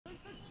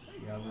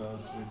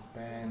Diablos with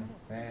Ben.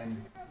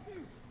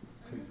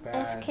 Quick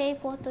pass. FK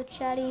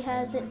Potocari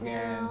has it Again.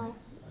 now.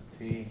 Let's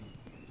see.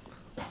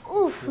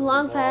 Oof,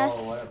 long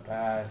pass. What a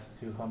pass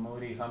to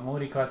Hamoudi.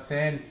 Hamoudi cuts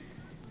in.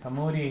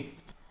 Hamoudi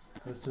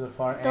goes to the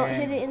far end. Don't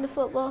hit it in the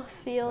football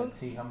field. Let's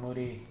see.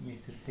 Hamoudi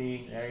needs to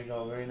see. There you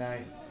go. Very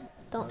nice.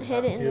 Don't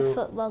hit it in the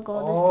football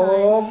goal this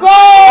Oh, time. goal!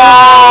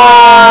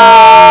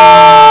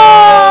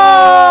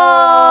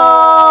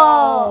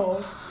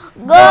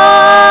 Goal!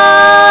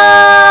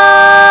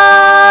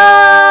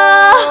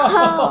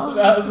 Oh,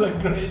 that was a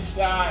great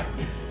shot.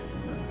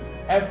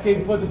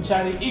 FK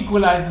Potocari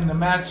equalizing the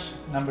match.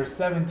 Number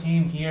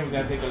 17 here. We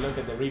gotta take a look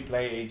at the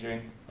replay,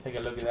 Adrian. Take a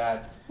look at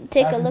that.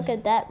 Take a look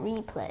at that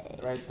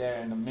replay. Right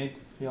there in the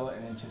midfield,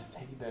 and then just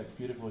take that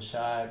beautiful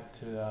shot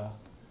to the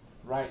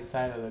right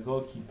side of the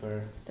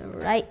goalkeeper. The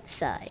right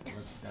side.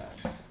 Look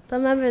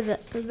at that.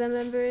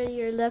 Remember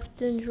your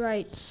left and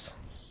rights.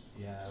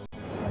 Yeah, the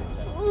right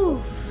side. Oof.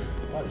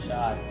 What a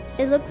shot.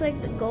 It looks like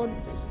the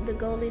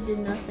goalie did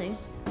nothing.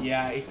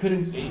 Yeah, it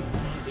couldn't. It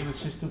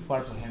was just too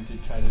far for him to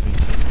try to reach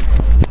it.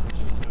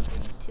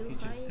 So he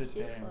just stood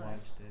there and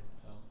watched it.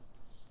 So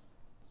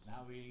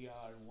now we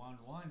are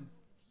 1-1.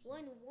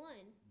 1-1.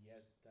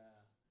 Yes, the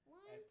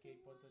FK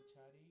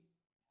Potocari.